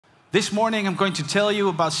This morning I'm going to tell you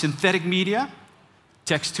about synthetic media,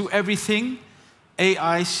 text to everything,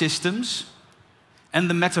 AI systems, and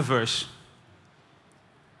the Metaverse.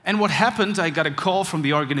 And what happened, I got a call from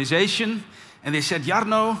the organization, and they said,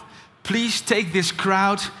 Jarno, please take this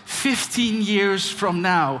crowd 15 years from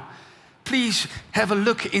now. Please have a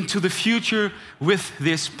look into the future with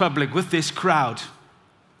this public, with this crowd.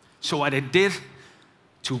 So what I did,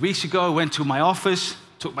 2 weeks ago, I went to my office,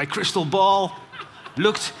 took my crystal ball,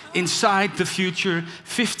 looked inside the future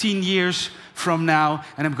 15 years from now,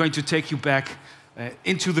 and I'm going to take you back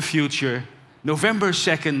into the future, November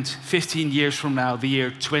 2nd, 15 years from now, the year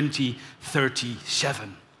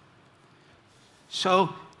 2037.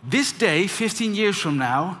 So this day, 15 years from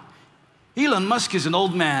now, Elon Musk is an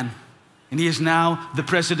old man, and he is now the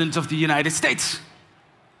President of the United States.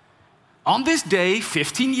 On this day,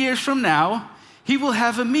 15 years from now, he will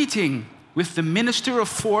have a meeting with the Minister of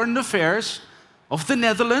Foreign Affairs of the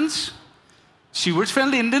Netherlands, Siewert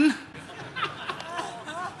van Linden.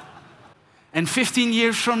 And 15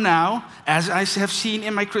 years from now, as I have seen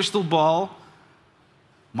in my crystal ball,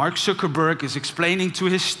 Mark Zuckerberg is explaining to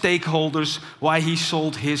his stakeholders why he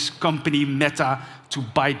sold his company Meta to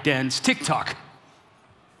ByteDance TikTok.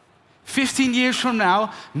 15 years from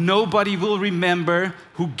now, nobody will remember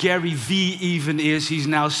who Gary Vee even is. He's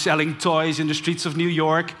now selling toys in the streets of New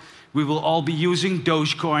York. We will all be using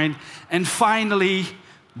Dogecoin. And finally,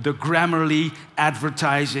 the Grammarly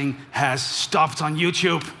advertising has stopped on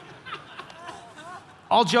YouTube.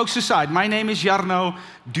 All jokes aside, my name is Jarno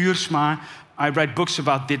Duursma. I write books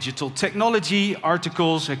about digital technology,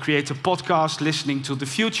 articles. I create a podcast, Listening to the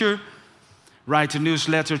Future. Write a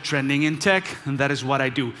newsletter, Trending in Tech, and that is what I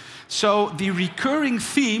do. So the recurring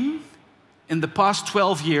theme in the past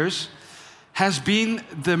 12 years has been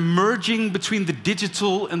the merging between the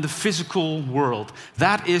digital and the physical world.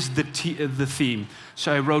 That is the theme.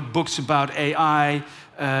 So I wrote books about AI,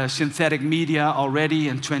 synthetic media already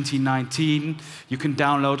in 2019. You can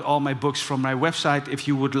download all my books from my website if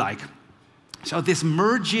you would like. So this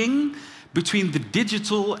merging between the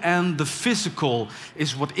digital and the physical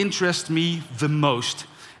is what interests me the most.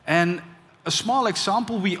 And a small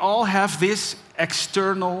example, we all have this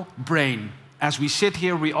external brain. As we sit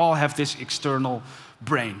here, we all have this external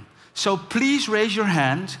brain. So please raise your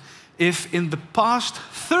hand if in the past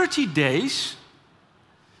 30 days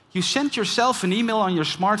you sent yourself an email on your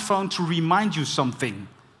smartphone to remind you something.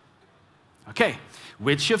 Okay,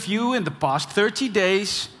 which of you in the past 30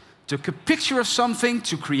 days took a picture of something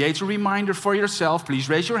to create a reminder for yourself? Please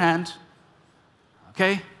raise your hand.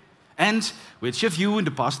 Okay, and which of you in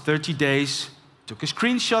the past 30 days took a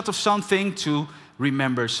screenshot of something to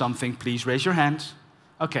remember something? Please raise your hand.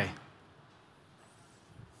 Okay.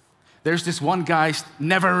 There's this one guy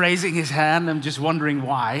never raising his hand. I'm just wondering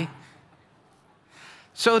why.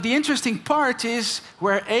 So the interesting part is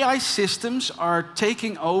where AI systems are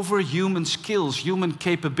taking over human skills, human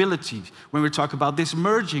capabilities. When we talk about this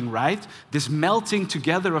merging, right? This melting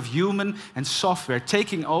together of human and software,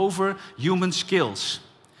 taking over human skills.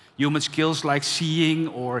 Human skills like seeing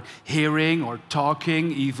or hearing or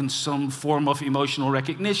talking, even some form of emotional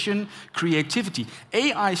recognition, creativity.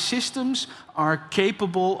 AI systems are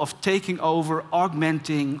capable of taking over,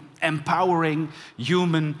 augmenting, empowering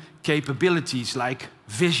human capabilities like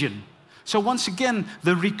vision. So once again,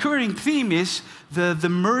 the recurring theme is the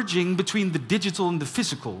merging between the digital and the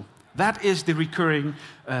physical. That is the recurring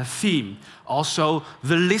theme. Also,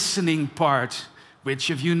 the listening part.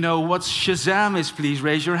 Which of you know what Shazam is? Please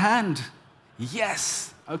raise your hand.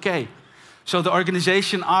 Yes. Okay. So the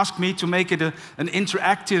organization asked me to make it an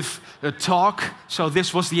interactive talk. So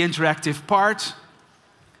this was the interactive part.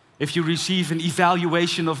 If you receive an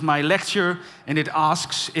evaluation of my lecture and it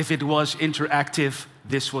asks if it was interactive,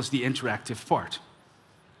 this was the interactive part.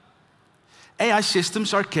 AI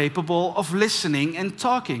systems are capable of listening and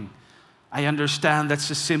talking. I understand that's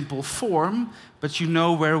a simple form, but you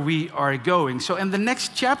know where we are going. So in the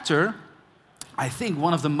next chapter, I think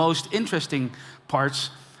one of the most interesting parts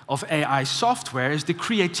of AI software is the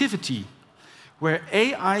creativity, where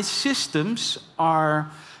AI systems are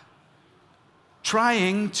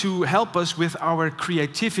trying to help us with our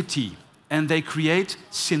creativity, and they create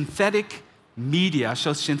synthetic media.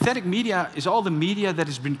 So synthetic media is all the media that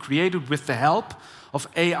has been created with the help of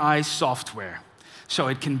AI software. So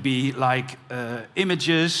it can be like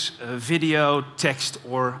images, video, text,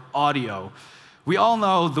 or audio. We all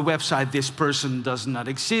know the website "This person does not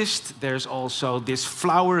exist." There's also this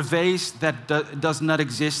flower vase that does not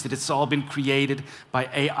exist. It's all been created by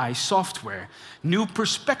AI software. New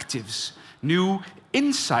perspectives, new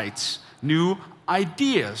insights, new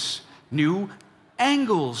ideas, new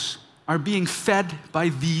angles are being fed by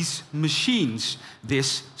these machines.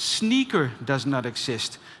 This sneaker does not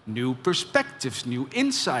exist. New perspectives, new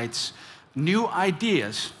insights, new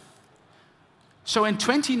ideas. So in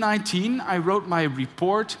 2019, I wrote my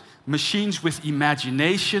report, Machines with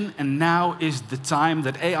Imagination, and now is the time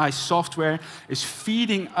that AI software is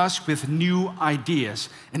feeding us with new ideas.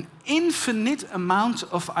 An infinite amount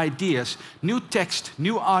of ideas, new text,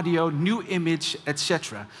 new audio, new image,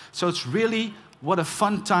 etc. So it's really what a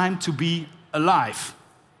fun time to be alive.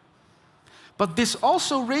 But this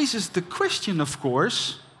also raises the question, of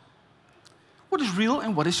course, what is real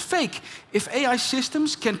and what is fake? If AI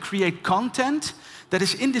systems can create content that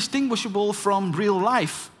is indistinguishable from real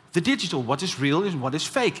life, the digital, what is real and what is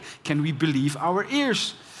fake? Can we believe our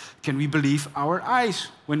ears? Can we believe our eyes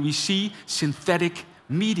when we see synthetic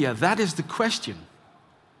media? That is the question.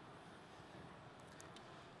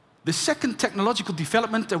 The second technological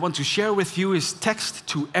development I want to share with you is text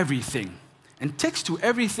to everything. And text to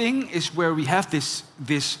everything is where we have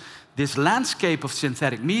this landscape of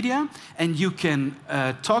synthetic media, and you can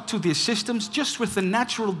talk to these systems just with a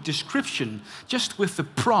natural description, just with the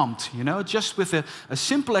prompt, just with a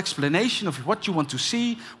simple explanation of what you want to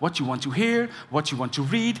see, what you want to hear, what you want to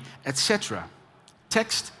read, etc.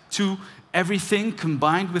 Text to everything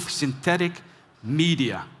combined with synthetic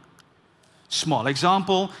media. Small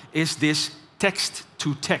example is this text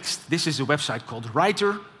to text. This is a website called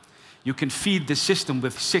Writer. You can feed the system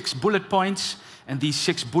with 6 bullet points, and these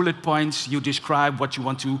 6 bullet points, you describe what you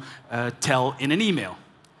want to tell in an email.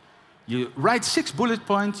 You write 6 bullet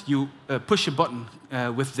points, you push a button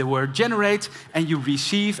with the word generate, and you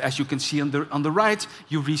receive, as you can see on the right,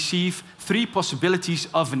 you receive 3 possibilities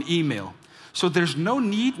of an email. So there's no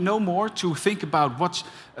need, no more, to think about what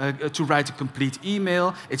to write a complete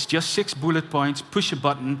email. It's just 6 bullet points, push a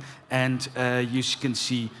button, and you can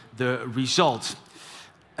see the result.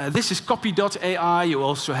 This is copy.ai, you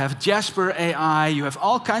also have Jasper AI, you have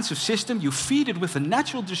all kinds of systems. You feed it with a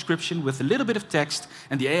natural description, with a little bit of text,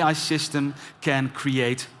 and the AI system can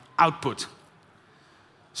create output.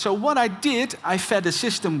 So what I did, I fed a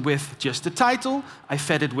system with just the title, I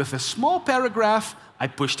fed it with a small paragraph, I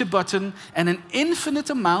pushed a button, and an infinite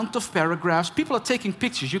amount of paragraphs. People are taking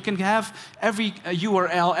pictures. You can have every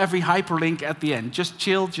URL, every hyperlink at the end. Just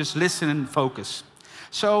chill, just listen and focus.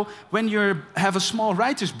 So when you have a small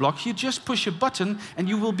writer's block, you just push a button and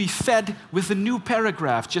you will be fed with a new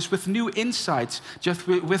paragraph, just with new insights, just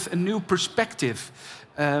with a new perspective.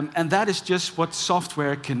 And that is just what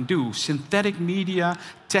software can do. Synthetic media,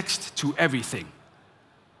 text to everything.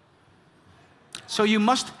 So you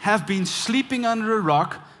must have been sleeping under a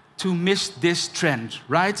rock to miss this trend,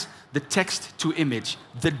 right? The text to image,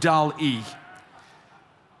 the DALL-E.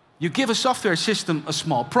 You give a software system a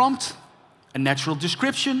small prompt, a natural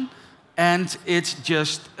description, and it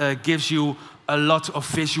just gives you a lot of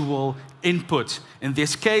visual input. In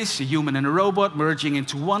this case, a human and a robot merging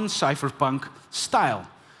into one cypherpunk style.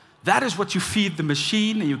 That is what you feed the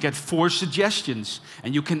machine, and you get 4 suggestions.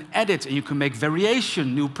 And you can edit, and you can make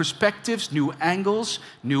variation, new perspectives, new angles,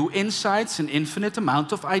 new insights, an infinite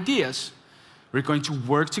amount of ideas. We're going to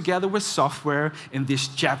work together with software in this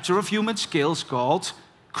chapter of human skills called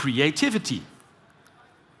creativity.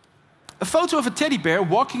 A photo of a teddy bear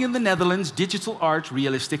walking in the Netherlands, digital art,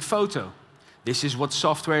 realistic photo. This is what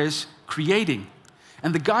software is creating.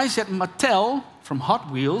 And the guys at Mattel from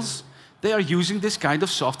Hot Wheels, they are using this kind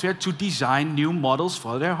of software to design new models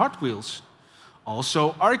for their Hot Wheels.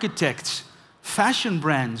 Also, architects, fashion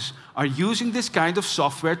brands are using this kind of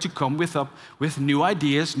software to come up with new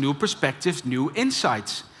ideas, new perspectives, new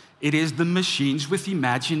insights. It is the machines with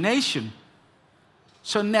imagination.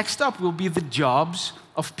 So next up will be the jobs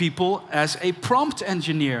of people as a prompt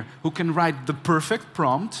engineer who can write the perfect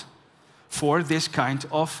prompt for this kind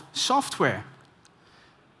of software.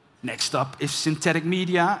 Next up is synthetic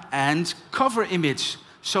media and cover image.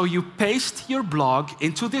 So you paste your blog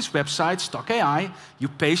into this website, Stock AI. You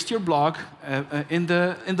paste your blog in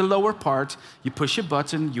the lower part. You push a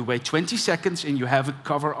button, you wait 20 seconds, and you have a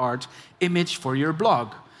cover art image for your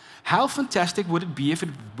blog. How fantastic would it be if it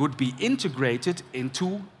would be integrated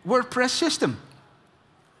into WordPress system?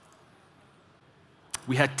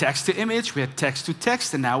 We had text to image, we had text to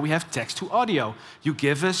text, and now we have text to audio. You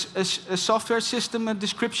give us a software system a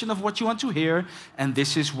description of what you want to hear, and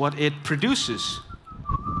this is what it produces.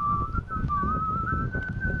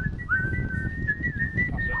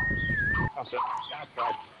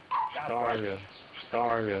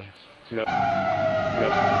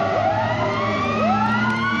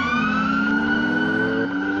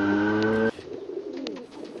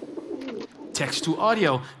 Text to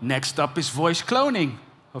audio. Next up is voice cloning,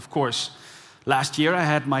 of course. Last year, I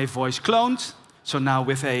had my voice cloned. So now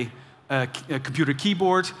with a computer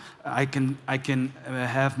keyboard, I can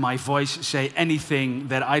have my voice say anything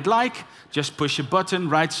that I'd like. Just push a button,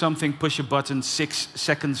 write something, push a button. 6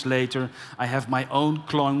 seconds later, I have my own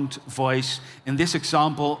cloned voice. In this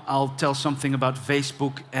example, I'll tell something about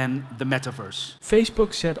Facebook and the metaverse.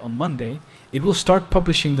 Facebook said on Monday it will start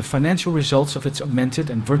publishing the financial results of its augmented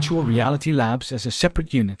and virtual reality labs as a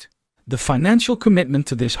separate unit. The financial commitment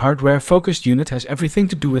to this hardware-focused unit has everything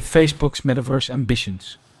to do with Facebook's metaverse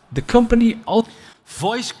ambitions. The company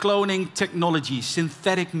Voice cloning technology,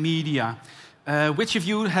 synthetic media. Which of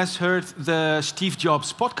you has heard the Steve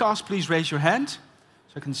Jobs podcast? Please raise your hand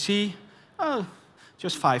so I can see. Oh,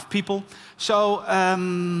 just 5 people. So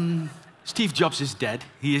Steve Jobs is dead.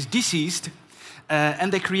 He is deceased.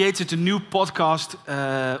 And they created a new podcast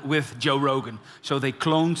with Joe Rogan. So they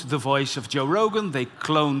cloned the voice of Joe Rogan, they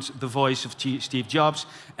cloned the voice of Steve Jobs,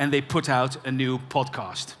 and they put out a new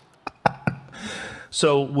podcast.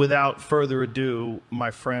 So without further ado,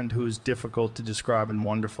 my friend who is difficult to describe and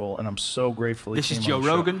wonderful, and I'm so grateful he came on the show. This is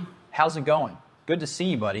Joe Rogan. How's it going? Good to see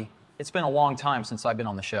you, buddy. It's been a long time since I've been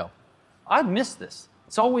on the show. I've missed this.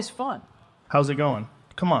 It's always fun. How's it going?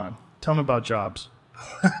 Come on, tell me about Jobs.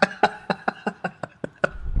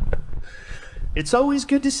 It's always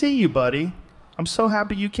good to see you, buddy. I'm so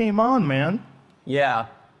happy you came on, man. Yeah,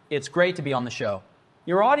 it's great to be on the show.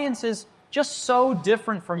 Your audience is just so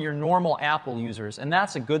different from your normal Apple users, and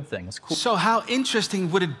that's a good thing. It's cool. So how interesting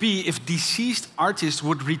would it be if deceased artists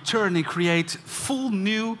would return and create full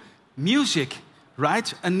new music,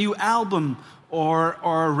 right? A new album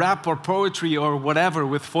or rap or poetry or whatever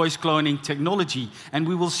with voice cloning technology. And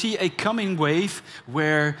we will see a coming wave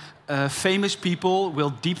where famous people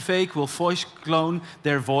will deepfake, will voice clone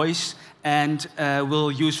their voice and will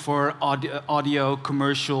use for audio,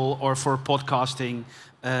 commercial, or for podcasting,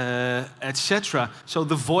 etc. So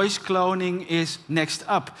the voice cloning is next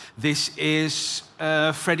up. This is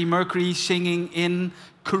Freddie Mercury singing in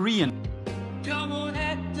Korean.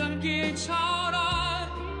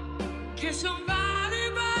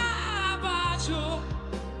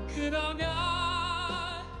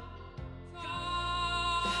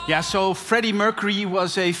 Yeah, so Freddie Mercury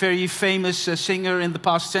was a very famous singer in the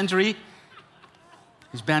past century.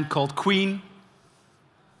 His band called Queen.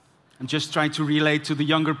 I'm just trying to relate to the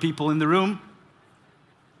younger people in the room.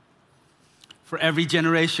 For every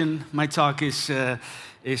generation, my talk is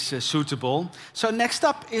suitable. So next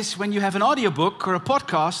up is when you have an audiobook or a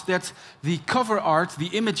podcast that the cover art, the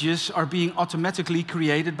images are being automatically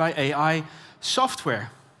created by AI software.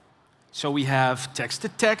 So we have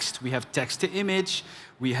text-to-text, we have text-to-image,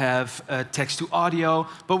 we have text-to-audio,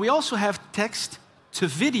 but we also have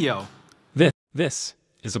text-to-video. This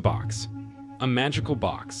is a box, a magical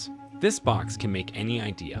box. This box can make any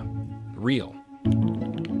idea real.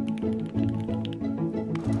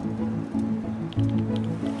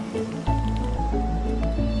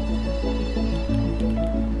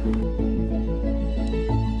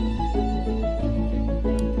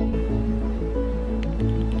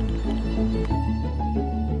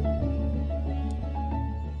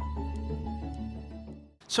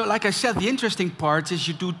 So like I said, the interesting part is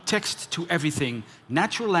you do text to everything.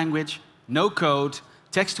 Natural language, no code,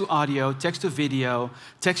 text to audio, text to video,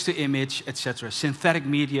 text to image, etc. Synthetic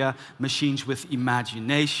media, machines with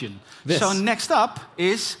imagination. So next up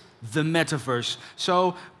is the metaverse.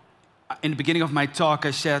 So in the beginning of my talk,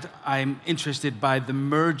 I said I'm interested by the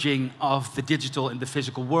merging of the digital and the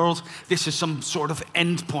physical world. This is some sort of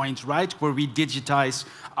endpoint, right? Where we digitize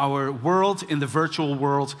our world in the virtual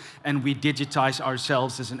world and we digitize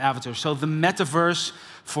ourselves as an avatar. So the metaverse,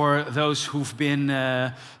 for those who've been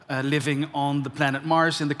living on the planet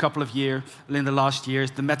Mars in the last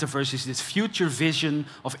years, the metaverse is this future vision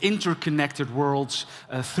of interconnected worlds,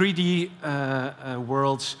 3D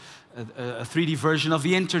worlds, a 3D version of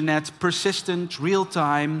the internet, persistent,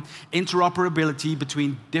 real-time interoperability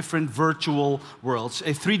between different virtual worlds,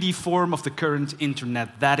 a 3D form of the current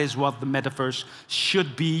internet. That is what the metaverse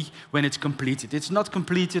should be when it's completed. It's not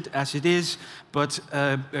completed as it is, but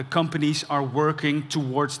companies are working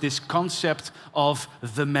towards this concept of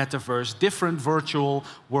the metaverse, different virtual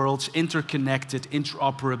worlds, interconnected,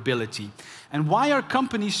 interoperability. And why are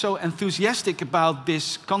companies so enthusiastic about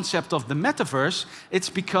this concept of the metaverse? It's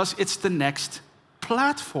because it's the next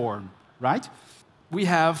platform, right? We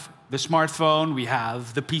have the smartphone, we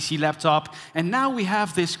have the PC laptop, and now we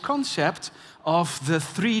have this concept of the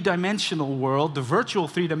three-dimensional world, the virtual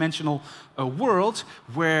three-dimensional world,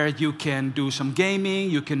 where you can do some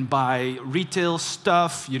gaming, you can buy retail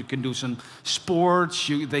stuff, you can do some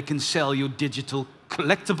sports, they can sell you digital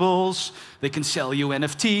collectibles. They can sell you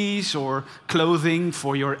NFTs or clothing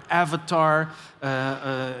for your avatar,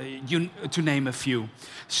 to name a few.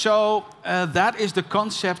 So that is the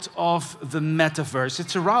concept of the metaverse.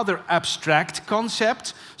 It's a rather abstract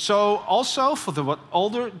concept. So also for the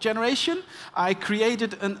older generation, I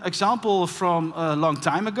created an example from a long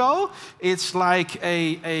time ago. It's like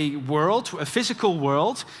a world, a physical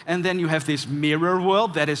world, and then you have this mirror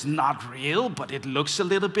world that is not real, but it looks a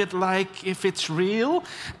little bit like if it's real.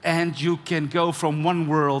 And you can go from one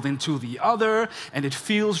world into the other, and it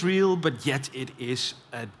feels real, but yet it is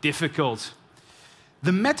difficult.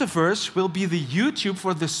 The metaverse will be the YouTube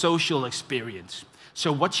for the social experience.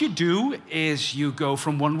 So what you do is you go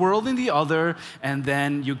from one world in the other, and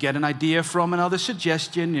then you get an idea from another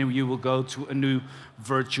suggestion, and you will go to a new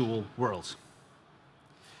virtual world.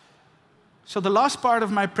 So the last part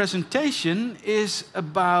of my presentation is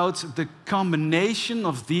about the combination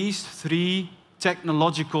of these three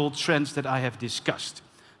technological trends that I have discussed.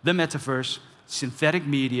 The metaverse, synthetic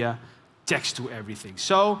media, text to everything.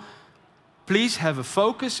 So please have a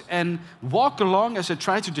focus and walk along as I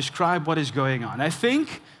try to describe what is going on. I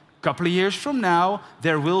think a couple of years from now,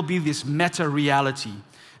 there will be this meta reality.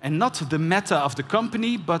 And not the meta of the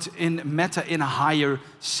company, but in meta in a higher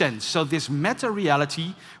sense. So this meta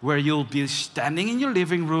reality where you'll be standing in your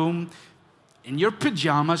living room, in your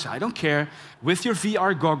pajamas, I don't care, with your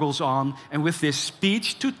VR goggles on, and with this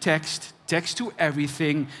speech to text, text to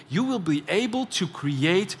everything, you will be able to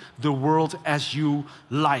create the world as you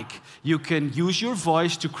like. You can use your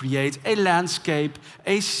voice to create a landscape,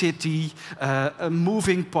 a city,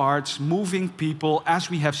 moving parts, moving people, as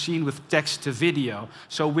we have seen with text to video.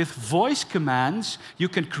 So with voice commands, you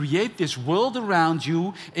can create this world around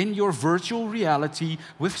you in your virtual reality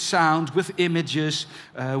with sound, with images,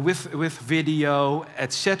 with video,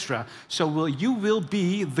 etc. So you will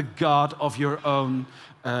be the god of your own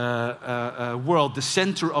world, the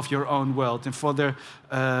center of your own world. And for the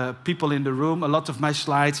people in the room, a lot of my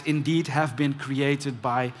slides indeed have been created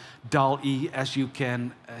by DALL-E, as you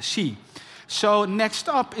can see. So next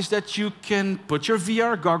up is that you can put your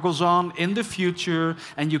VR goggles on in the future,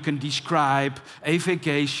 and you can describe a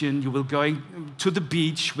vacation. You will going to the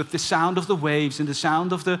beach with the sound of the waves and the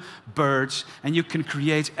sound of the birds, and you can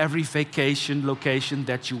create every vacation location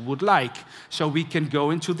that you would like. So we can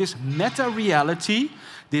go into this meta reality,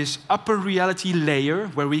 this upper reality layer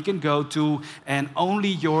where we can go to, and only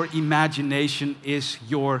your imagination is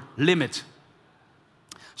your limit.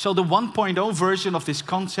 So the 1.0 version of this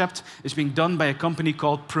concept is being done by a company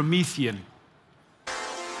called Promethean.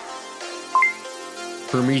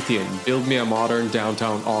 Promethean, build me a modern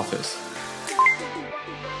downtown office.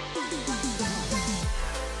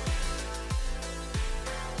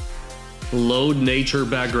 Load nature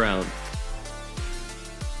background.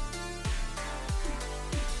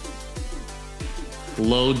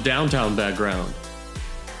 Load downtown background.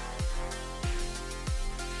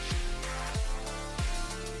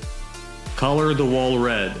 Color the wall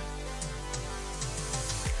red.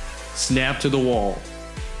 Snap to the wall.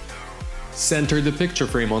 Center the picture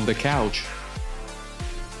frame on the couch.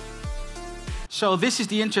 So this is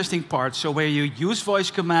the interesting part. So where you use voice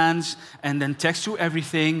commands and then text to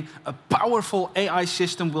everything, a powerful AI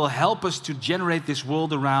system will help us to generate this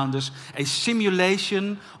world around us, a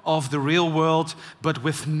simulation of the real world, but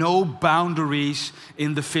with no boundaries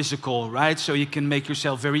in the physical, right? So you can make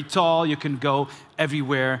yourself very tall, you can go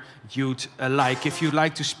everywhere you'd like. If you'd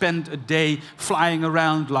like to spend a day flying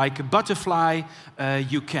around like a butterfly,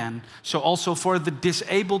 you can. So also for the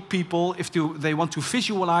disabled people, if they want to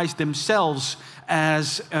visualize themselves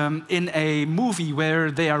as in a movie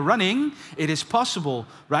where they are running, it is possible,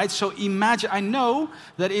 right? So imagine, I know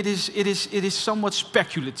that it is somewhat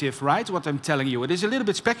speculative, right? What I'm telling you. It is a little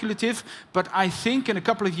bit speculative, but I think in a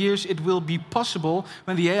couple of years it will be possible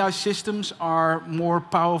when the AI systems are more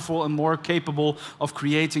powerful and more capable of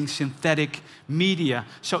creating synthetic media.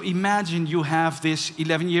 So imagine you have this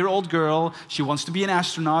 11-year-old girl, she wants to be an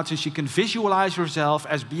astronaut, and she can visualize herself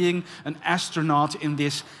as being an astronaut in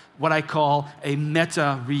this, what I call a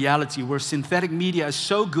meta reality, where synthetic media is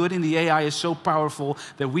so good and the AI is so powerful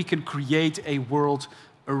that we can create a world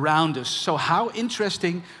around us. So how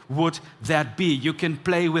interesting would that be? You can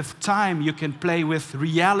play with time, you can play with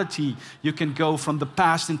reality, you can go from the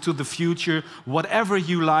past into the future, whatever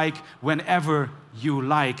you like, whenever you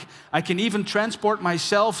like. I can even transport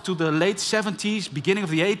myself to the late 70s, beginning of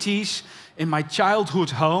the 80s, in my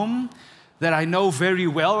childhood home. that I know very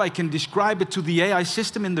well. I can describe it to the AI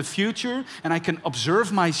system in the future, and I can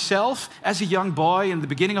observe myself as a young boy in the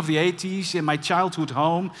beginning of the 80s in my childhood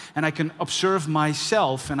home, and I can observe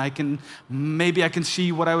myself, and maybe I can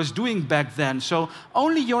see what I was doing back then. So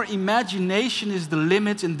only your imagination is the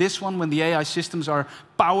limit in this one when the AI systems are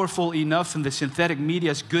powerful enough and the synthetic media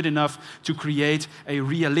is good enough to create a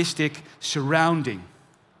realistic surrounding.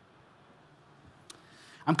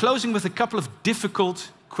 I'm closing with a couple of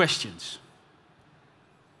difficult questions.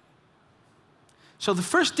 So the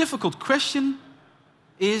first difficult question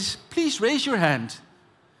is, please raise your hand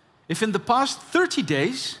if in the past 30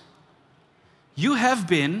 days you have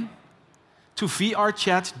been to VR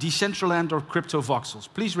Chat, Decentraland, or Crypto Voxels.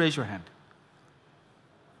 Please raise your hand.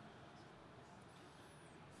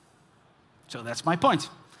 So that's my point.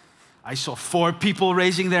 I saw 4 people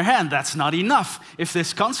raising their hand. That's not enough. If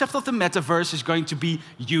this concept of the metaverse is going to be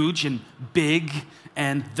huge and big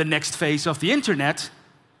and the next phase of the internet,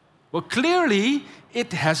 well, clearly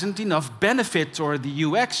it hasn't enough benefit, or the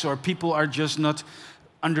UX, or people are just not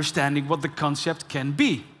understanding what the concept can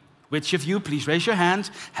be. Which of you, please raise your hand,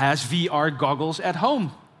 has VR goggles at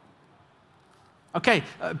home? Okay,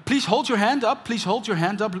 please hold your hand up. Please hold your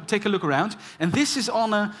hand up. Take a look around. And this is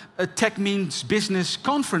on a Tech Means Business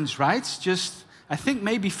conference, right? Just, I think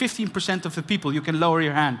maybe 15% of the people. You can lower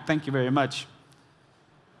your hand. Thank you very much.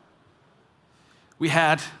 We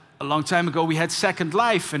had, a long time ago, we had Second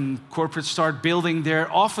Life, and corporates start building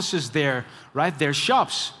their offices there, right? Their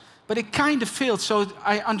shops. But it kind of failed. So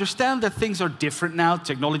I understand that things are different now.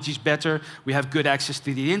 Technology's better. We have good access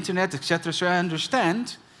to the internet, etc. So I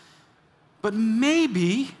understand. But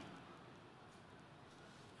maybe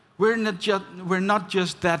we're not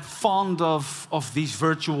just that fond of these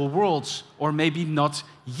virtual worlds, or maybe not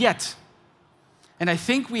yet. And I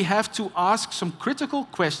think we have to ask some critical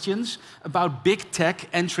questions about big tech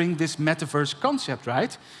entering this metaverse concept,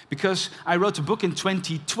 right? Because I wrote a book in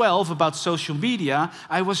 2012 about social media.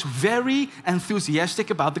 I was very enthusiastic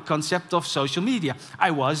about the concept of social media.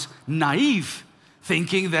 I was naive,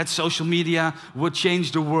 thinking that social media would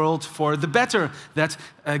change the world for the better, that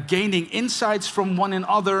gaining insights from one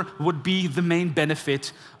another would be the main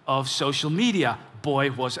benefit of social media.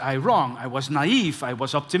 Boy, was I wrong. I was naive. I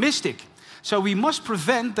was optimistic. So we must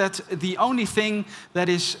prevent that the only thing that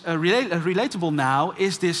is relatable now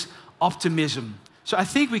is this optimism. So I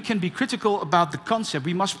think we can be critical about the concept.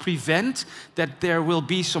 We must prevent that there will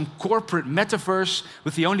be some corporate metaverse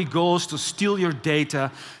with the only goal is to steal your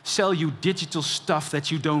data, sell you digital stuff that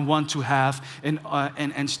you don't want to have,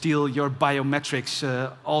 and steal your biometrics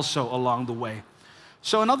also along the way.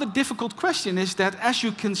 So another difficult question is that, as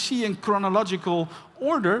you can see in chronological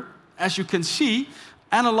order, as you can see,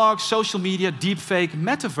 analog, social media, deepfake,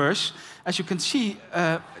 metaverse, as you can see,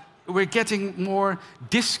 we're getting more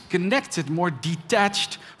disconnected, more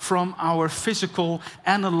detached from our physical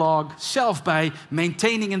analog self by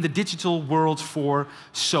maintaining in the digital world for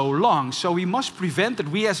so long. So we must prevent that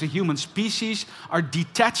we as a human species are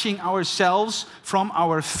detaching ourselves from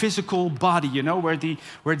our physical body, you know,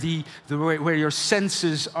 where your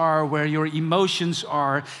senses are, where your emotions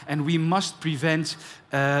are, and we must prevent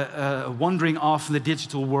wandering off in the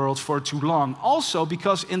digital world for too long. Also,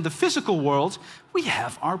 because in the physical world, we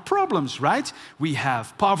have our problems, right? We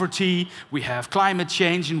have poverty, we have climate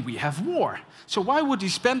change, and we have war. So why would we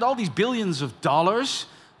spend all these billions of dollars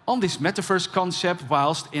on this metaverse concept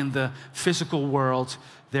whilst in the physical world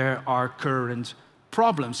there are current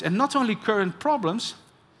problems? And not only current problems,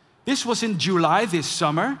 this was in July this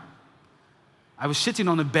summer. I was sitting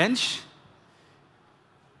on a bench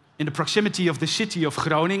in the proximity of the city of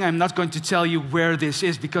Groningen. I'm not going to tell you where this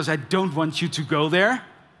is because I don't want you to go there.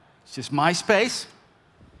 It's just my space.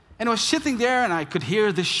 And I was sitting there and I could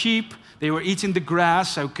hear the sheep. They were eating the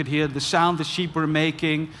grass. I could hear the sound the sheep were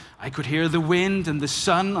making. I could hear the wind and the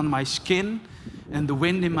sun on my skin and the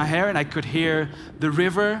wind in my hair. And I could hear the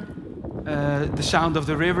river, the sound of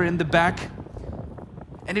the river in the back.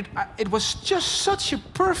 And it was just such a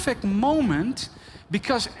perfect moment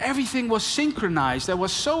because everything was synchronized. I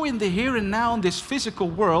was so in the here and now in this physical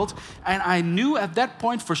world, and I knew at that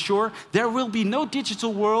point for sure there will be no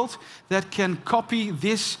digital world that can copy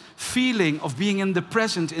this feeling of being in the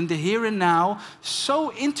present, in the here and now,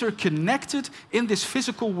 so interconnected in this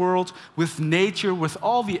physical world with nature, with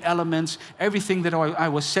all the elements, everything that I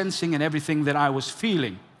was sensing and everything that I was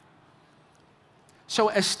feeling. So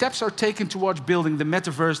as steps are taken towards building the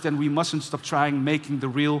metaverse, then we mustn't stop trying making the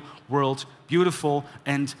real world beautiful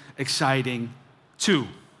and exciting too.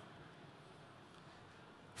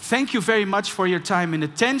 Thank you very much for your time and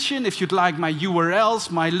attention. If you'd like my URLs,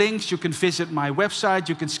 my links, you can visit my website,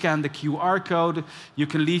 you can scan the QR code, you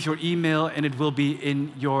can leave your email, and it will be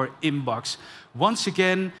in your inbox. Once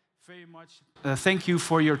again, very much thank you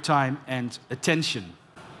for your time and attention.